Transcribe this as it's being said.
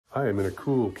I am in a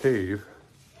cool cave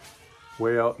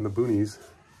way out in the boonies,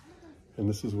 and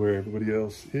this is where everybody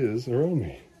else is around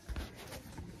me.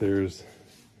 There's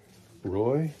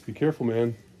Roy. Be careful,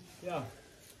 man. Yeah.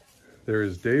 There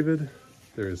is David.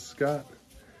 There is Scott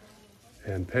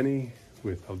and Penny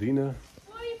with Aldina.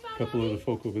 A couple of the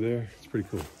folk over there. It's pretty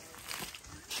cool.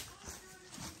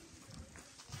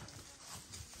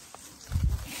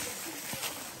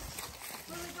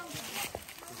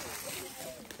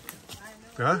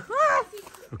 Huh?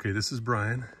 Okay, this is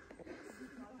Brian.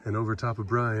 And over top of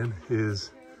Brian is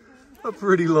a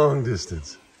pretty long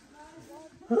distance.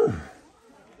 Where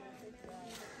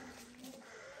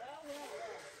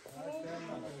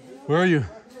are you?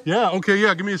 Yeah, okay,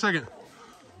 yeah, give me a second.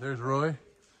 There's Roy.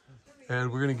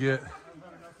 And we're gonna get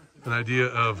an idea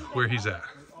of where he's at.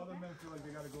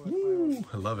 Ooh,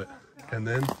 I love it. And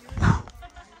then,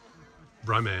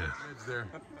 Brian man.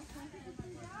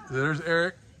 There's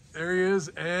Eric. There he is,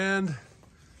 and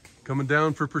coming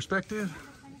down for perspective.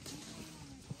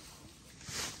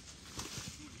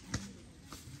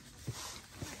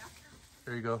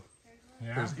 There you go.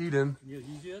 Yeah. There's Eden.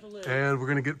 And we're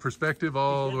gonna get perspective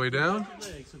all the way down.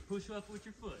 So push up with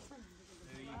your foot.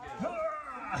 There you go.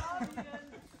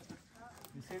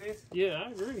 You see this? Yeah,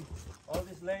 I agree. All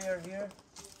this layer here.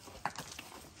 I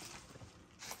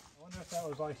wonder if that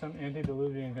was like some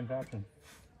antediluvian contraption.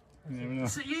 You never know.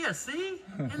 See, yeah, see?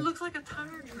 It looks like a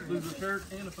tire tree. Lose a shirt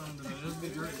and a phone today. That'd be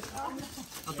great. I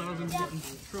thought I was going to get in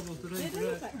trouble today for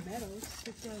that. Look like metals.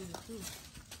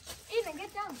 Ethan,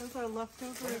 get down. Those are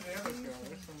leftover.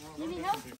 You need help?